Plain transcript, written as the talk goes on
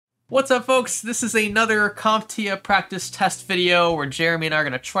What's up, folks? This is another CompTIA practice test video where Jeremy and I are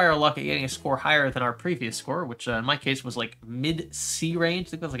going to try our luck at getting a score higher than our previous score, which in my case was like mid-C range.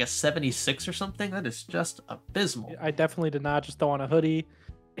 I think it was like a 76 or something. That is just abysmal. I definitely did not just throw on a hoodie,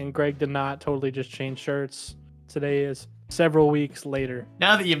 and Greg did not totally just change shirts. Today is several weeks later.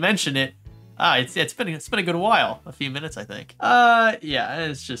 Now that you mention it, it's been a good while, a few minutes, I think. Yeah,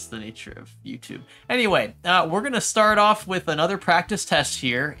 it's just the nature of YouTube. Anyway, we're gonna start off with another practice test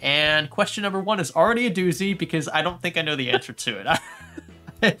here, and question number 1 is already a doozy because I don't think I know the answer to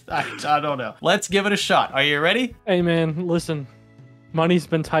it. I don't know. Let's give it a shot. Are you ready? Hey man, listen, money's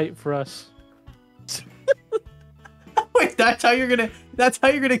been tight for us. Wait, that's how you're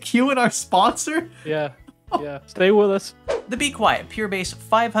gonna cue in our sponsor? Yeah. Yeah, stay with us. The Be Quiet Pure Base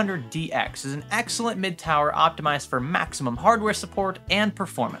 500DX is an excellent mid-tower optimized for maximum hardware support and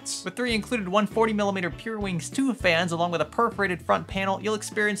performance. With 3 included 140mm Pure Wings 2 fans along with a perforated front panel, you'll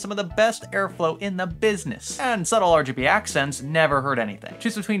experience some of the best airflow in the business. And subtle RGB accents never hurt anything.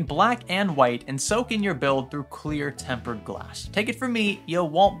 Choose between black and white and soak in your build through clear tempered glass. Take it from me, you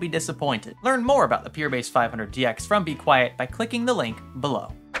won't be disappointed. Learn more about the Pure Base 500DX from Be Quiet by clicking the link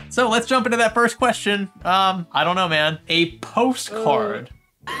below. So let's jump into that first question. I don't know, man. A postcard.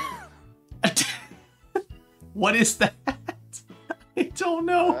 What is that? I don't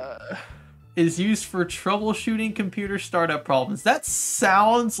know. Is used for troubleshooting computer startup problems. That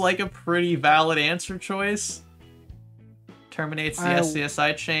sounds like a pretty valid answer choice. Terminates the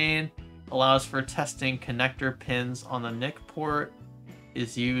SCSI chain. Allows for testing connector pins on the NIC port.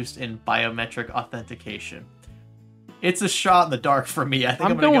 Is used in biometric authentication. It's a shot in the dark for me. I think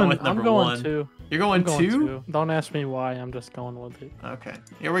I'm gonna go with number 1. Two. You're going two? Don't ask me why. I'm just going with it. Okay,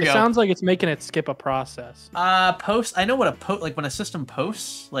 here we go. It sounds like it's making it skip a process. Post. I know what like when a system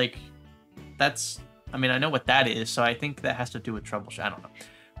posts, like that's. I mean, I know what that is, so I think that has to do with troubleshooting. I don't know.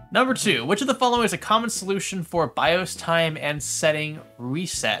 Number 2. Which of the following is a common solution for BIOS time and setting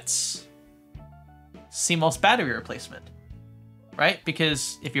resets? CMOS battery replacement. Right?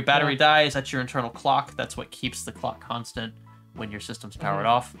 Because if your battery dies, that's your internal clock. That's what keeps the clock constant when your system's powered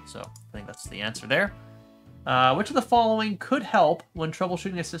off. So I think that's the answer there. Which of the following could help when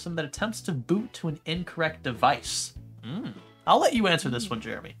troubleshooting a system that attempts to boot to an incorrect device? I'll let you answer this one,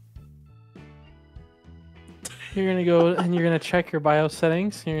 Jeremy. You're gonna go and you're gonna check your BIOS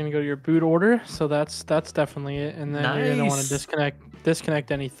settings. You're gonna go to your boot order. So that's definitely it. And then you're gonna want to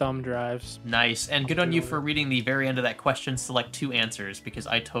disconnect any thumb drives. Nice. And good on you for reading the very end of that question. Select 2 answers because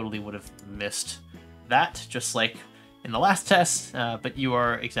I totally would have missed that, just like in the last test. But you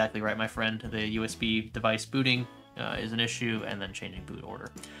are exactly right, my friend. The USB device booting is an issue, and then changing boot order.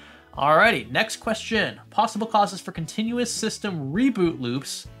 Alrighty, next question. Possible causes for continuous system reboot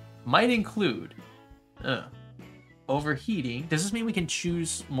loops might include overheating. Does this mean we can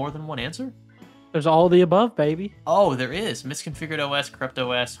choose more than one answer? There's all of the above, baby. Oh, there is. Misconfigured OS, corrupt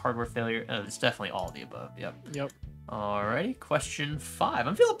OS, hardware failure. It's definitely all of the above. Yep. Alrighty, question 5.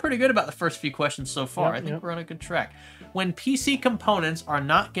 I'm feeling pretty good about the first few questions so far. I think we're on a good track. When PC components are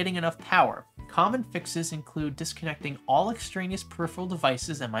not getting enough power, common fixes include disconnecting all extraneous peripheral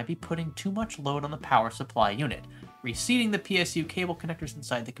devices that might be putting too much load on the power supply unit, reseating the PSU cable connectors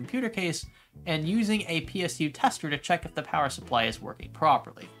inside the computer case, and using a PSU tester to check if the power supply is working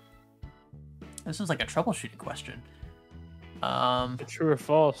properly. This is like a troubleshooting question. True or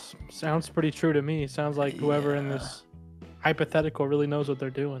false? Sounds pretty true to me. Sounds like whoever in this hypothetical really knows what they're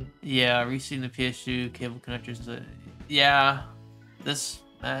doing. Yeah, reseating the PSU cable connectors. Yeah, this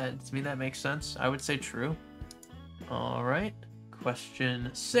to me that makes sense. I would say true. All right, question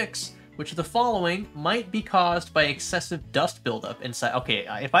 6. Which of the following might be caused by excessive dust buildup inside? Okay,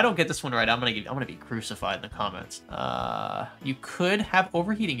 if I don't get this one right, I'm gonna be crucified in the comments. You could have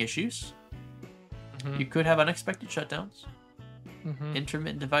overheating issues. You could have unexpected shutdowns,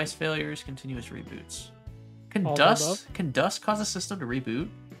 intermittent device failures, continuous reboots. Can dust cause a system to reboot?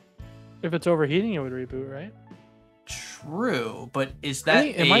 If it's overheating, it would reboot, right? True, but is that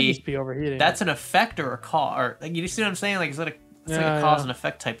it might just be overheating? That's an effect or a cause? Or like, you see what I'm saying? Like, is that like a cause and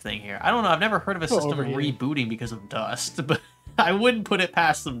effect type thing here? I don't know. I've never heard of a system rebooting because of dust, but I wouldn't put it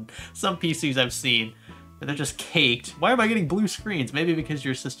past some PCs I've seen. They're just caked. Why am I getting blue screens? Maybe because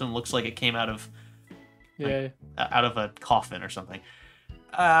your system looks like it came out of out of a coffin or something.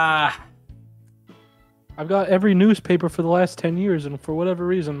 I've got every newspaper for the last 10 years, and for whatever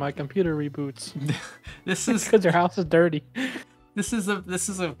reason, my computer reboots. This is because your house is dirty. This is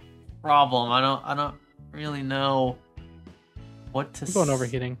a problem. I don't really know what to. I'm going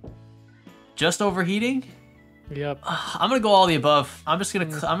overheating. Just overheating? Yep. I'm gonna go all the above. I'm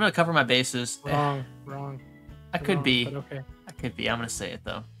gonna cover my bases. Wrong. I could be. Okay. I could be. I'm gonna say it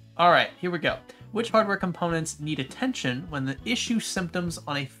though. All right, here we go. Which hardware components need attention when the issue symptoms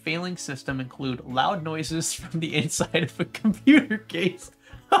on a failing system include loud noises from the inside of a computer case?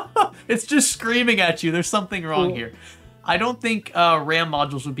 It's just screaming at you. There's something wrong here. I don't think RAM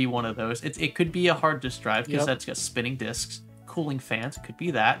modules would be one of those. It could be a hard disk drive because that's got spinning disks. Cooling fans could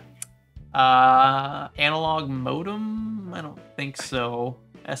be that. Analog modem? I don't think so.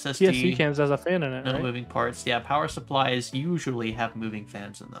 SSD. TSC cams has a fan in it, No right? moving parts. Yeah, power supplies usually have moving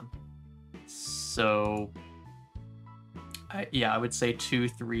fans in them. So, I would say 2,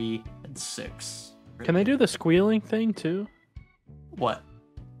 3, and 6. Can they do the squealing thing too? What?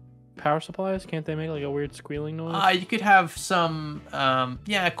 Power supplies? Can't they make like a weird squealing noise? You could have some,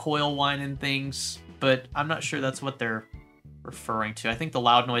 coil whine and things, but I'm not sure that's what they're referring to. I think the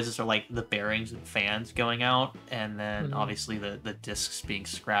loud noises are like the bearings and fans going out, and then obviously the discs being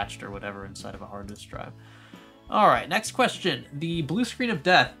scratched or whatever inside of a hard disk drive. All right, next question. The blue screen of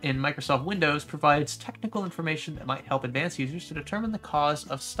death in Microsoft Windows provides technical information that might help advanced users to determine the cause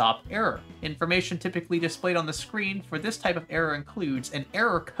of stop error. Information typically displayed on the screen for this type of error includes an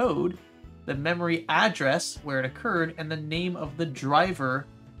error code, the memory address where it occurred, and the name of the driver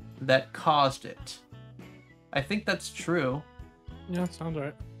that caused it. I think that's true. Yeah, sounds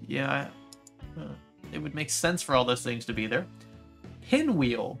right. Yeah, it would make sense for all those things to be there.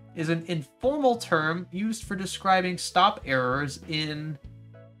 Pinwheel is an informal term used for describing stop errors in...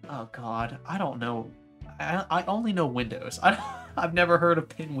 Oh god, I don't know. I only know Windows. I've never heard of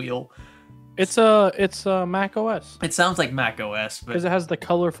Pinwheel. It's a Mac OS. It sounds like Mac OS, but... Because it has the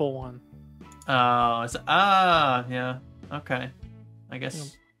colorful one. Yeah. Okay. I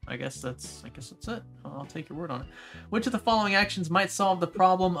guess that's it. I'll take your word on it. Which of the following actions might solve the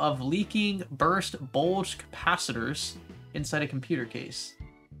problem of leaking, burst, bulged capacitors inside a computer case?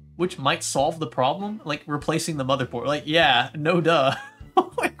 Which might solve the problem? Like replacing the motherboard. Like, yeah, no duh.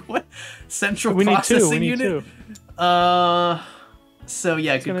 Like what? Central processing unit? So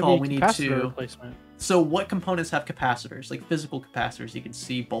yeah, good call. We need two. Replacement. So what components have capacitors? Like physical capacitors you can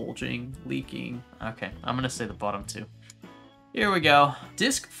see bulging, leaking. Okay, I'm gonna say the bottom two. Here we go.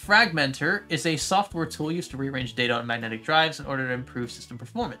 Disk Fragmenter is a software tool used to rearrange data on magnetic drives in order to improve system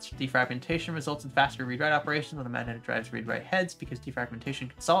performance. Defragmentation results in faster read-write operations on the magnetic drive's read-write heads because defragmentation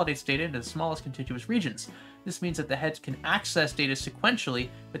consolidates data into the smallest contiguous regions. This means that the heads can access data sequentially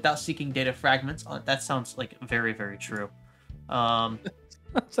without seeking data fragments. That sounds like very, very true.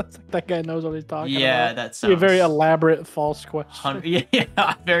 Sounds like that guy knows what he's talking about. Yeah, that sounds... a very elaborate false question.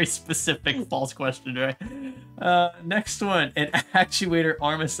 Yeah, very specific false question, right? Next one. An actuator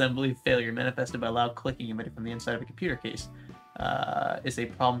arm assembly failure manifested by loud clicking emitted from the inside of a computer case is a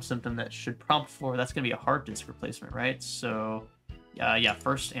problem symptom that should prompt for... That's going to be a hard disk replacement, right? So, yeah,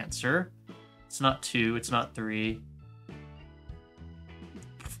 first answer. It's not 2, it's not 3.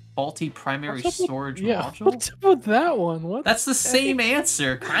 Faulty primary storage module? What's up with that one? What? That's the same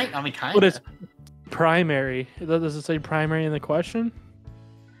answer. Kind of. What is primary? Does it say primary in the question?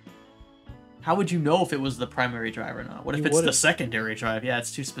 How would you know if it was the primary drive or not? What if it's the secondary drive? Yeah,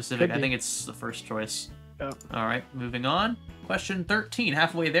 it's too specific. I think it's the first choice. Yeah. All right, moving on. Question 13,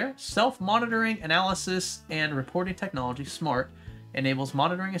 halfway there. Self-monitoring, analysis, and reporting technology, SMART, enables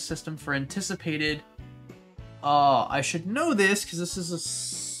monitoring a system for anticipated... I should know this because this is a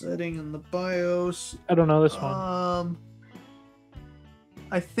setting in the BIOS. I don't know this one.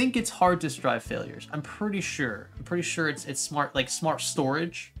 I think it's hard disk drive failures. I'm pretty sure it's smart, like smart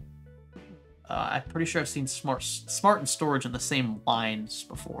storage. I'm pretty sure I've seen smart and storage in the same lines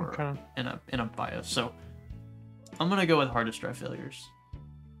before in a BIOS. So I'm gonna go with hard disk drive failures.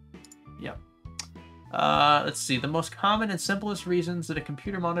 Yep. Let's see. The most common and simplest reasons that a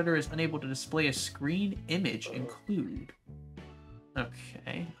computer monitor is unable to display a screen image include...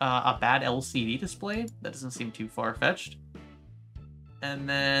 Okay. A bad LCD display? That doesn't seem too far-fetched. And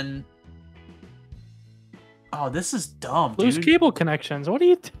then... Oh, this is dumb, dude. Loose cable connections. What do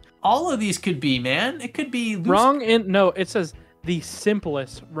you... All of these could be, man. It could be... Wrong in... No, it says the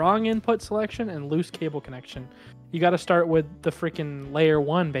simplest. Wrong input selection and loose cable connection. You got to start with the freaking layer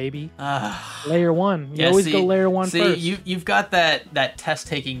 1, baby. Layer 1. You always go layer 1 first. You've got that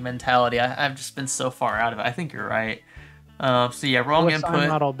test-taking mentality. I've just been so far out of it. I think you're right. So yeah, wrong input.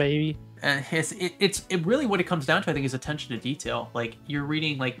 Model, baby. It's really what it comes down to, I think, is attention to detail. Like, you're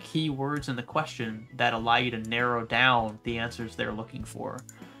reading like keywords in the question that allow you to narrow down the answers they're looking for.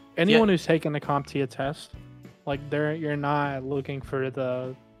 Anyone who's taken the CompTIA test, like you're not looking for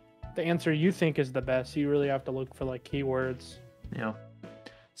the answer you think is the best. You really have to look for like keywords. Yeah.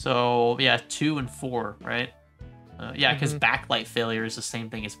 So yeah, 2 and 4, right? Because backlight failure is the same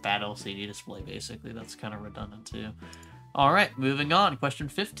thing as bad LCD display. Basically, that's kind of redundant too. All right, moving on. Question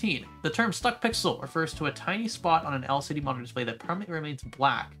 15. The term stuck pixel refers to a tiny spot on an LCD monitor display that permanently remains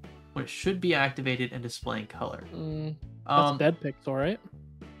black when it should be activated and displaying color. That's dead pixel, right?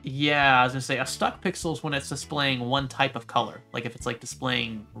 Yeah, I was gonna say a stuck pixel is when it's displaying one type of color. Like if it's like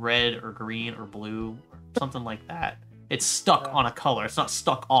displaying red or green or blue or something like that. It's stuck on a color. It's not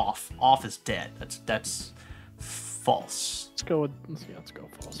stuck off. Off is dead. That's false. Let's go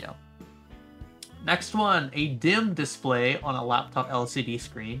false. Yeah. Next one, a dim display on a laptop LCD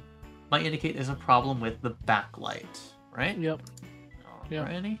screen might indicate there's a problem with the backlight, right? Yep.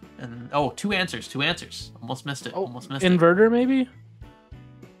 Alrighty. And two answers. Almost missed it. Inverter maybe?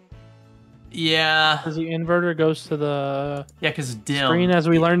 Yeah. Because the inverter goes to the because dim screen, as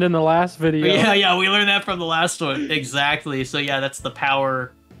we learned in the last video. Yeah, we learned that from the last one. Exactly. So yeah, that's the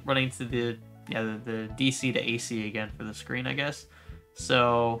power running to the DC to AC again for the screen, I guess.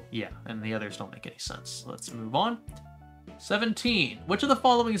 So yeah, and the others don't make any sense. Let's move on. 17. Which of the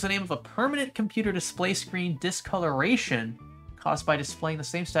following is the name of a permanent computer display screen discoloration caused by displaying the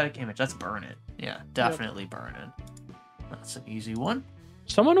same static image? That's burn-in. Yeah, definitely burn-in. That's an easy one.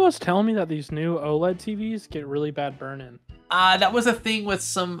 Someone was telling me that these new OLED TVs get really bad burn-in. That was a thing with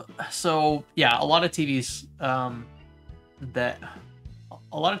some. So yeah, a lot of TVs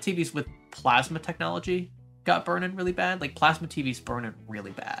with plasma technology got burn-in really bad. Like plasma TVs burn in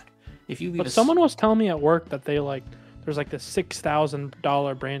really bad. If you leave. But someone was telling me at work that there's like this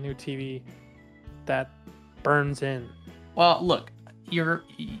 $6,000 brand new TV that burns in. Well, look,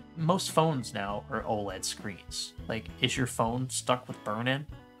 most phones now are OLED screens. Like, is your phone stuck with burn-in?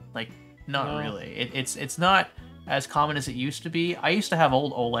 Like, not really. It's not as common as it used to be. I used to have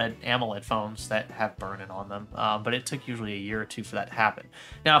old AMOLED phones that have burn-in on them, but it took usually a year or two for that to happen.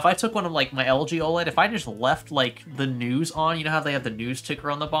 Now, if I took one of like my LG OLED, if I just left like the news on, you know how they have the news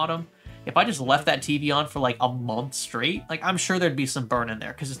ticker on the bottom? If I just left that TV on for like a month straight, like I'm sure there'd be some burn in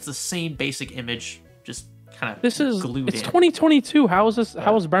there because it's the same basic image, just kind of glued in. It's 2022. How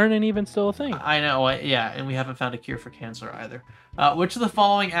is burn-in even still a thing? I know, yeah, and we haven't found a cure for cancer either. Which of the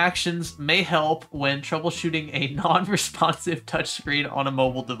following actions may help when troubleshooting a non-responsive touchscreen on a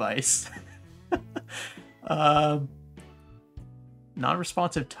mobile device?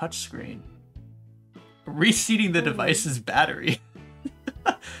 Non-responsive touchscreen. Reseating the device's battery.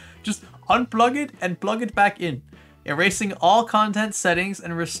 Just unplug it and plug it back in. Erasing all content settings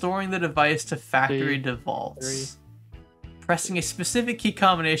and restoring the device to factory defaults. Pressing a specific key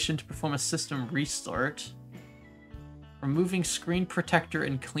combination to perform a system restart. Removing screen protector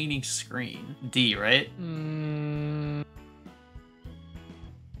and cleaning screen. D, right?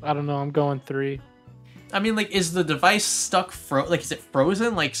 I don't know. I'm going 3. I mean, like, is the device stuck is it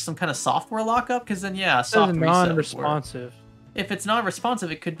frozen? Like some kind of software lockup? Because then, yeah, soft reset. Non-responsive. If it's not responsive,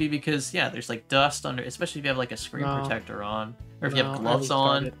 it could be because, yeah, there's like dust under, especially if you have like a screen protector on, or if you have gloves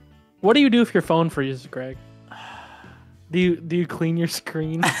on. What do you do if your phone freezes, Greg? Do you clean your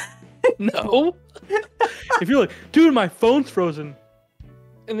screen? No. If you're like, dude, my phone's frozen,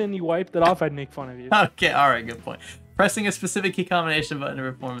 and then you wiped it off, I'd make fun of you. Okay, all right, good point. Pressing a specific key combination button to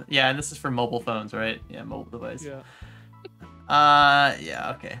perform. Yeah, and this is for mobile phones, right? Yeah, mobile device. Yeah.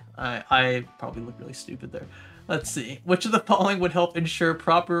 Yeah, okay. I probably look really stupid there. Let's see. Which of the following would help ensure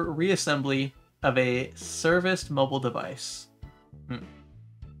proper reassembly of a serviced mobile device?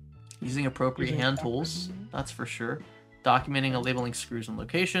 Using appropriate hand tools, that's for sure. Documenting and labeling screws and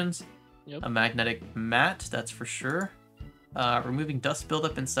locations. Yep. A magnetic mat, that's for sure. Removing dust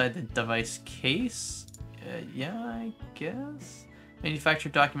buildup inside the device case. Yeah, I guess.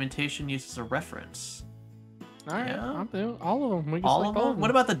 Manufacturer documentation used as a reference. All right, yeah. I'll do all of them. All of them?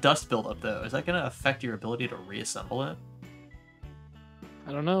 What about the dust buildup, though? Is that going to affect your ability to reassemble it?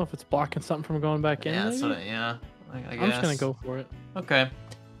 I don't know if it's blocking something from going back in. Yeah, that's what I guess. I'm just going to go for it. Okay.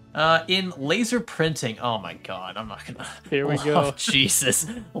 In laser printing, oh my god, I'm not going to... Here we go. Oh, Jesus.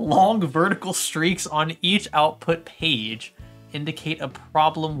 Long vertical streaks on each output page indicate a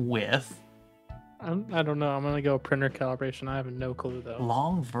problem with... I don't know. I'm going to go printer calibration. I have no clue, though.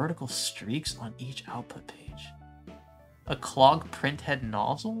 Long vertical streaks on each output page. A clogged printhead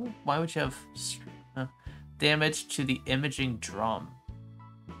nozzle? Why would you have damage to the imaging drum?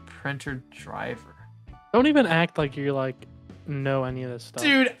 Printer driver. Don't even act like you're like know any of this stuff.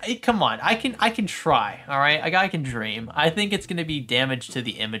 Dude, come on. I can try, all right? I can dream. I think it's going to be damage to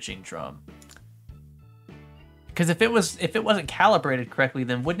the imaging drum. Because if it wasn't calibrated correctly,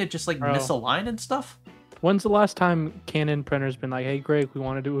 then wouldn't it just like misalign and stuff? When's the last time Canon printer's been like, "Hey, Greg, we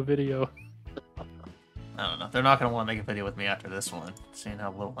want to do a video"? I don't know. They're not going to want to make a video with me after this one, seeing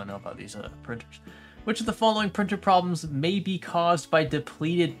how little I know about these printers. Which of the following printer problems may be caused by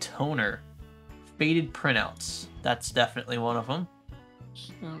depleted toner? faded printouts. That's definitely one of them.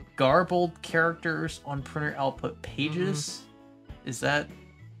 Oh, Garbled characters on printer output pages. Is that?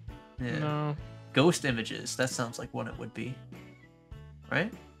 Yeah. no. Ghost images. That sounds like what it would be.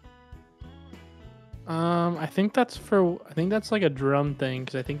 Right? I think that's like a drum thing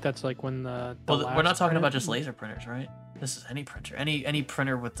because I think that's like when the Well, we're not last talking about print- just laser printers, right? This is any printer, any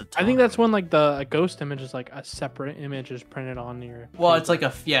printer with the. I think that's when like a ghost image is like a separate image is printed on your. Well, paper. it's like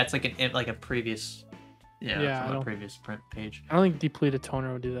it's like a previous. Yeah, from I a don't- previous print page. I don't think depleted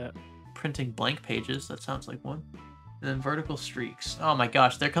toner would do that. Printing blank pages. That sounds like one. And then vertical streaks. Oh my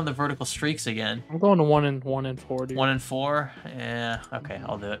gosh, there come the vertical streaks again. I'm going to 1 and 4, dude. 1 and 4. Yeah. Okay,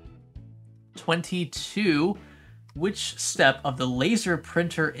 I'll do it. 22. Which step of the laser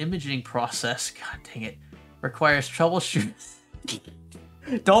printer imaging process, god dang it, requires troubleshooting?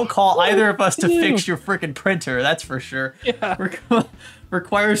 Don't call either of us to fix your freaking printer, that's for sure. Yeah.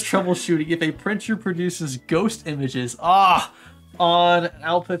 Requires troubleshooting if a printer produces ghost images on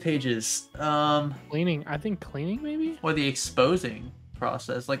output pages. Cleaning. I think cleaning maybe. Or the exposing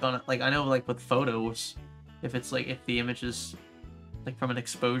process, like I know like with photos, if it's like if the image is like from an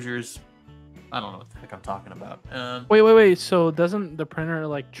exposure's, I don't know what the heck I'm talking about. Wait. So doesn't the printer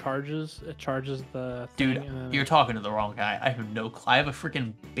like charges? It charges the thing Dude, and then you're talking to the wrong guy. I have no clue. I have a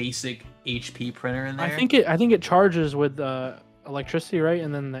freaking basic HP printer in there. I think it charges with electricity, right?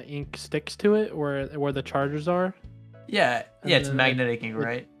 And then the ink sticks to it where the chargers are. Yeah, and it's then, magnetic ink,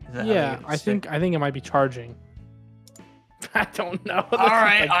 right? Is that how Yeah, they I stick? think it might be charging. I don't know. All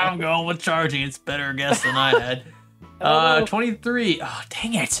right, I'm going with charging. It's better guess than I had. 23. Oh,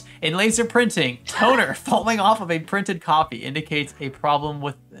 dang it. In laser printing, toner falling off of a printed copy indicates a problem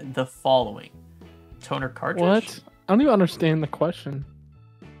with the following. Toner cartridge? What? I don't even understand the question.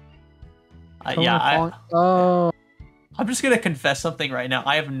 Oh, I'm just going to confess something right now.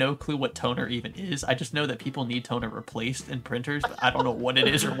 I have no clue what toner even is. I just know that people need toner replaced in printers, but I don't know what it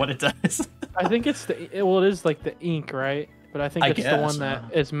is or what it does. I think it's it is like the ink, right? But I think it's the one that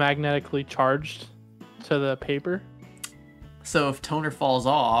is magnetically charged to the paper. So if toner falls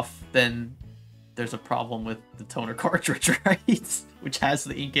off, then there's a problem with the toner cartridge, right? Which has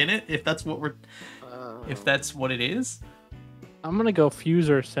the ink in it. If that's what it is. I'm gonna go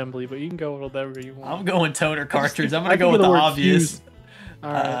fuser assembly, but you can go with whatever you want. I'm going toner cartridge. I'm I gonna go think with of the the word obvious. fuse.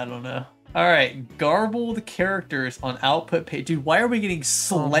 All right. I don't know. All right, garbled characters on output page. Dude, why are we getting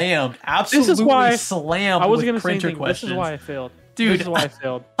slammed? Absolutely slammed. I was with gonna say printer anything. questions. This is why I failed. Dude, This is why I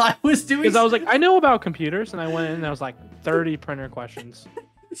failed. I was doing Because I was like, I know about computers, and I went in and there was like 30 printer questions.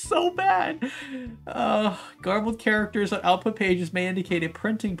 so bad. Garbled characters on output pages may indicate a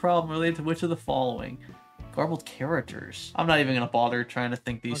printing problem related to which of the following? Garbled characters. I'm not even gonna bother trying to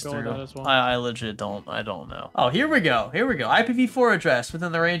think these I'll go with through. that as well. I legit don't. I don't know. Oh, here we go. IPv4 address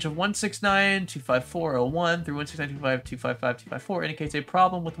within the range of 169.254.01 through 169.255.255.254 indicates a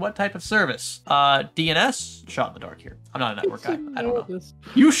problem with what type of service? DNS. Shot in the dark here. I'm not a network guy. I don't know. This.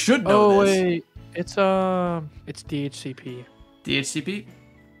 You should know Oh this. wait, it's DHCP. DHCP.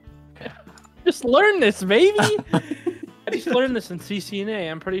 Just learn this, baby. I just learned this in CCNA.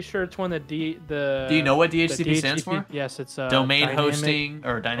 I'm pretty sure it's one that Do you know what DHCP stands for? Yes, it's Domain dynamic, hosting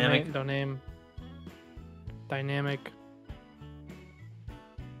or dynamic. Dynamic.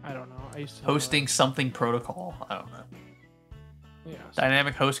 I don't know. I used to know Hosting something protocol. I don't know. that. Yeah.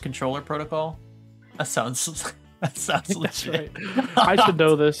 Dynamic host controller protocol. That sounds That's legit. right. I should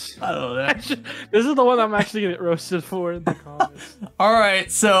know this. I don't know. This is the one I'm actually gonna get roasted for in the comments. All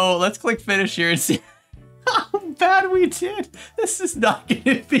right, so let's click finish here and see how bad we did. This is not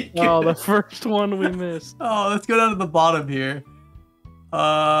gonna be good. Oh, the first one we missed. Oh, let's go down to the bottom here.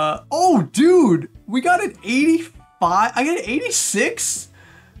 Oh, dude, we got an 85. I got an 86.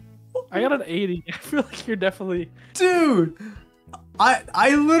 I got an 80. I feel like you're definitely. Dude,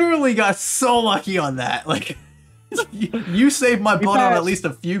 I literally got so lucky on that. Like, you saved my butt on at least a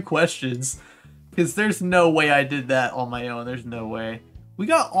few questions, because there's no way I did that on my own. There's no way. We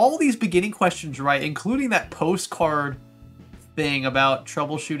got all these beginning questions right, including that postcard thing about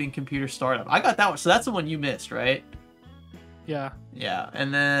troubleshooting computer startup. I got that one, so that's the one you missed, right? Yeah. Yeah,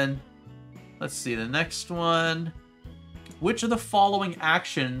 and then let's see the next one. Which of the following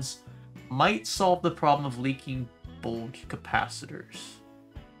actions might solve the problem of leaking bulge capacitors?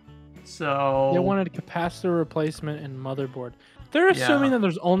 So They wanted a capacitor replacement and motherboard. They're assuming that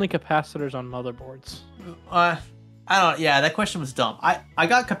there's only capacitors on motherboards. I don't. Yeah, that question was dumb. I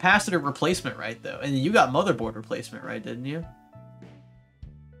got capacitor replacement right though, and you got motherboard replacement right, didn't you?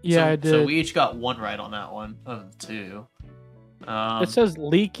 Yeah, So- I did. So we each got one right on that one of the two. It says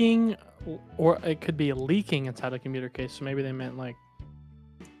leaking, or it could be leaking inside a computer case. So maybe they meant like.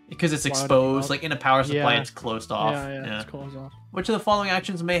 Because it's Why would it be exposed, locked? like in a power supply, Yeah. it's closed off. Yeah, it's closed off. Which of the following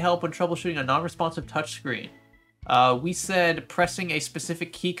actions may help when troubleshooting a non-responsive touchscreen? We said pressing a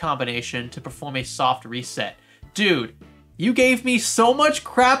specific key combination to perform a soft reset. Dude, you gave me so much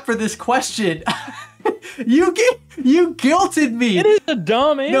crap for this question. you guilted me. It is a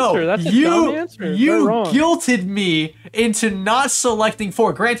dumb answer. No, That's a dumb answer. You They're wrong. guilted me into not selecting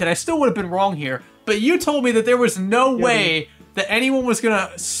 4. Granted, I still would have been wrong here, but you told me that there was no way that anyone was gonna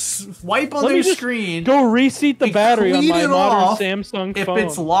swipe on Let their me just screen. Go reseat the and battery on clean my it modern off Samsung if phone.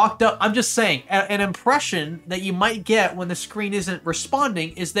 it's locked up. I'm just saying, an impression that you might get when the screen isn't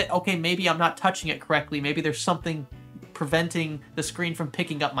responding is that, okay, maybe I'm not touching it correctly. Maybe there's something preventing the screen from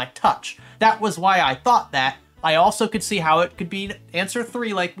picking up my touch. That was why I thought that. I also could see how it could be answer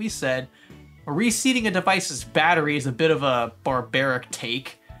 3, like we said. Reseating a device's battery is a bit of a barbaric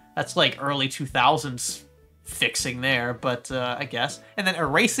take. That's like early 2000s fixing there, but I guess. And then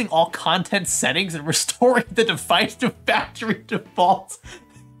erasing all content settings and restoring the device to factory default.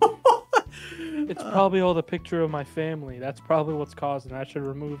 It's probably all the picture of my family. That's probably what's causing it. I should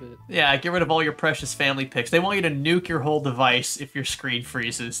remove it. Yeah, get rid of all your precious family pics. They want you to nuke your whole device if your screen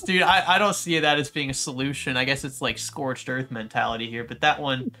freezes. Dude, I don't see that as being a solution. I guess it's like scorched earth mentality here, but that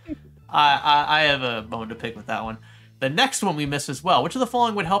one, I have a bone to pick with that one. The next one we missed as well. Which of the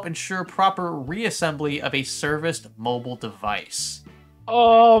following would help ensure proper reassembly of a serviced mobile device?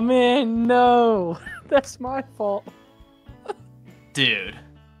 Oh man, no. That's my fault. Dude.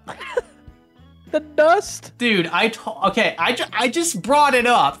 The dust? Dude, I just brought it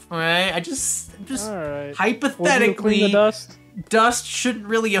up, right? I just All right. hypothetically, clean the dust? dust shouldn't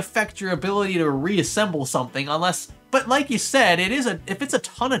really affect your ability to reassemble something unless, but like you said, if it's a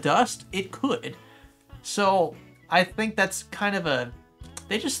ton of dust, it could. So I think that's kind of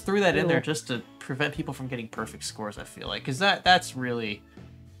they just threw that in there just to prevent people from getting perfect scores, I feel like, because that's really,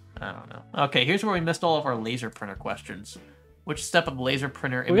 I don't know. Okay, here's where we missed all of our laser printer questions. Which step of the laser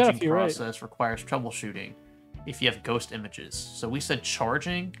printer We got a imaging few right. process requires troubleshooting if you have ghost images? So we said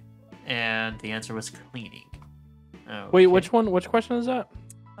charging, and the answer was cleaning. Okay. Wait, which one? Which question is that?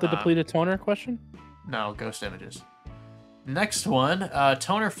 The Uh, depleted toner question? No, ghost images. Next one,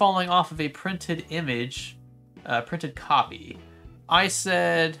 toner falling off of a printed image, printed copy. I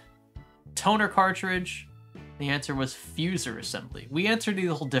said toner cartridge. The answer was fuser assembly. We answered these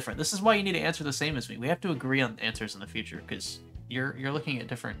a little different. This is why you need to answer the same as me. We have to agree on answers in the future because you're looking at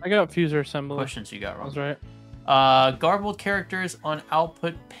different I got fuser assembly. questions you got wrong. That's right. Garbled characters on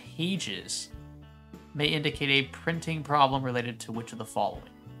output pages may indicate a printing problem related to which of the following?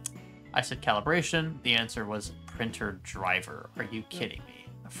 I said calibration. The answer was printer driver. Are you kidding me?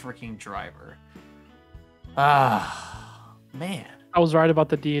 A freaking driver. Ah, man. I was right about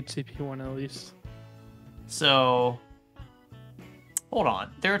the DHCP one at least. So, hold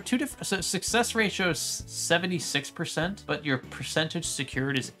on. There are two different. So success ratio is 76%, but your percentage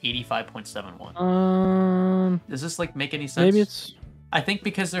secured is 85.71. Does this like make any sense? Maybe it's I think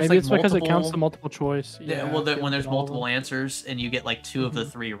because there's maybe like it's multiple. because it counts the multiple choice. Yeah, I well, feel when there's like all of multiple them. answers and you get like 2 of the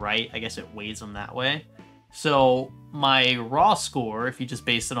 3 right, I guess it weighs them that way. So my raw score, if you just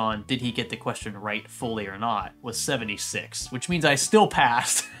base it on did he get the question right fully or not, was 76, which means I still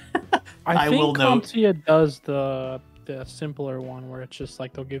passed. I think will note. CompTIA does the simpler one where it's just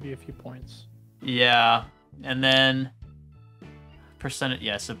like they'll give you a few points. Yeah, and then percentage.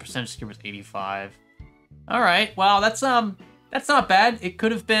 Yeah, so percentage score was 85. All right, wow, that's not bad. It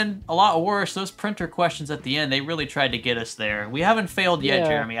could have been a lot worse. Those printer questions at the end, they really tried to get us there. We haven't failed yet, Yeah.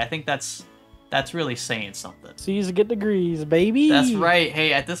 Jeremy. I think that's really saying something. C's get degrees, baby. That's right.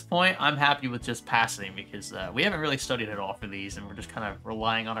 Hey, at this point, I'm happy with just passing because we haven't really studied at all for these, and we're just kind of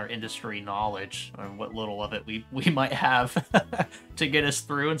relying on our industry knowledge or what little of it we might have to get us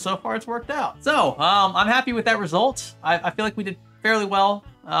through. And so far, it's worked out. So I'm happy with that result. I feel like we did fairly well,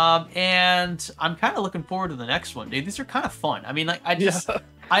 and I'm kind of looking forward to the next one, dude. These are kind of fun. I mean, like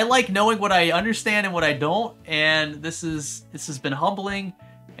I like knowing what I understand and what I don't, and this has been humbling.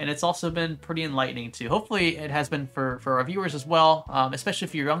 And it's also been pretty enlightening too. Hopefully it has been for our viewers as well, especially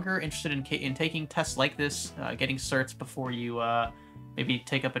if you're younger, interested in taking tests like this, getting certs before you maybe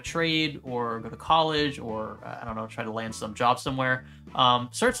take up a trade or go to college or, I don't know, try to land some job somewhere.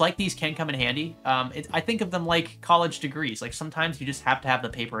 Certs like these can come in handy. I think of them like college degrees. Like sometimes you just have to have the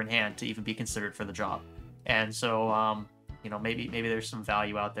paper in hand to even be considered for the job. And so, maybe there's some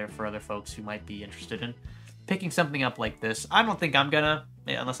value out there for other folks who might be interested in picking something up like this. I don't think I'm gonna,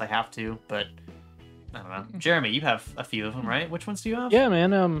 unless I have to, but I don't know. Jeremy, you have a few of them, right? Which ones do you have? Yeah,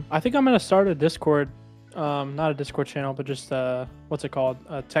 man. I think I'm gonna start a Discord, not a Discord channel, but just what's it called,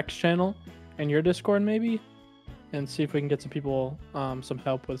 a text channel, in your Discord maybe. and see if we can get some people some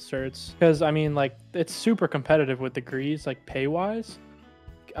help with certs. Because I mean, like, it's super competitive with degrees, like pay wise.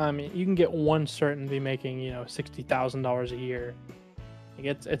 I mean, you can get one cert and be making, you know, $60,000 a year. Like,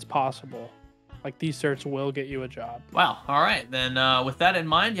 it's possible. Like, these certs will get you a job. Wow. All right. Then with that in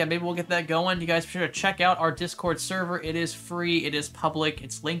mind, yeah, maybe we'll get that going. You guys be sure to check out our Discord server. It is free. It is public.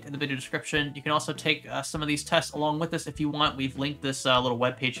 It's linked in the video description. You can also take some of these tests along with us if you want. We've linked this little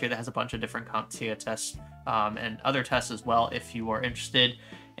webpage here that has a bunch of different CompTIA tests and other tests as well if you are interested.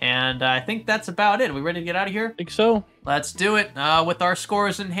 And I think that's about it. Are we ready to get out of here? I think so. Let's do it. With our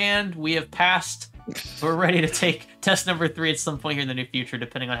scores in hand, we have passed. We're ready to take test number 3 at some point here in the near future,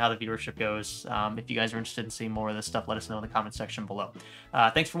 depending on how the viewership goes. If you guys are interested in seeing more of this stuff, let us know in the comment section below.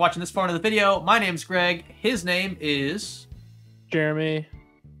 Thanks for watching this far into the video. My name's Greg. His name is... Jeremy.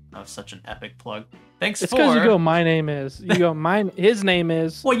 That was such an epic plug. Thanks It's for... because you go, my name is. You go, mine. His name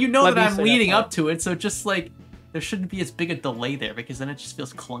is. Well, you know Let that me I'm say leading that part. up to it, so just like... There shouldn't be as big a delay there, because then it just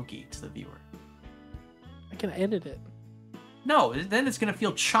feels clunky to the viewer. I can edit it. No, then it's going to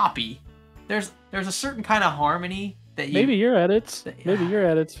feel choppy. There's a certain kind of harmony that you... Maybe your edits. Maybe your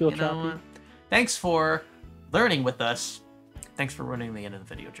edits feel You know choppy. what? Thanks for learning with us. Thanks for ruining the end of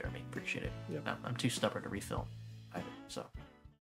the video, Jeremy. Appreciate it. Yep. I'm too stubborn to refilm either, so...